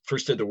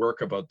first did the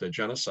work about the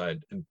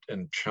genocide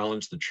and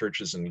challenged the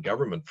churches and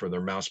government for their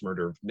mass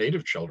murder of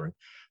Native children,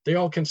 they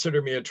all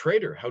consider me a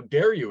traitor. How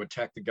dare you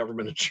attack the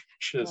government and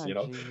churches?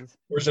 Geez.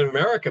 Whereas in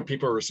America,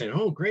 people were saying,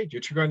 "Oh, great, you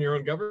took on your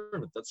own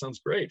government. That sounds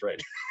great,"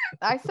 right?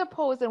 I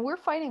suppose, and we're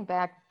fighting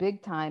back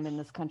big time in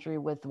this country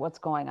with what's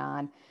going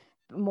on.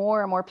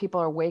 More and more people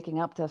are waking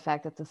up to the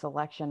fact that this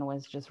election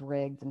was just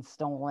rigged and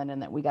stolen,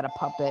 and that we got a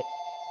puppet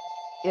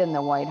in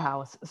the White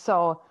House.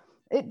 So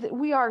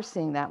we are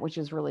seeing that, which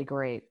is really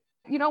great.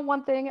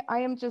 One thing,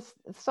 I am just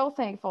so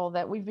thankful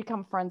that we've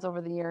become friends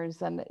over the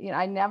years. And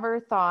I never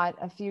thought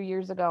a few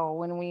years ago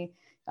when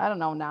I don't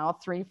know now,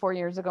 3-4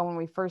 years ago, when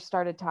we first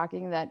started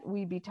talking, that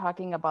we'd be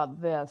talking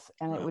about this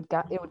and it would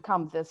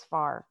come this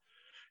far.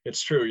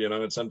 it's true,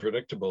 it's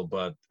unpredictable,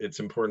 but it's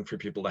important for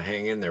people to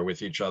hang in there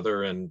with each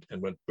other, and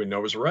what we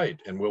know is right,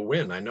 and we'll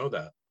win. I know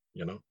that,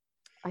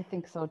 I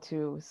think so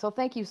too. So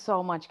thank you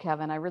so much,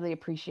 Kevin. I really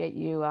appreciate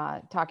you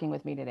talking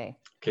with me today.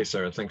 Okay,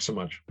 Sarah, thanks so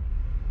much.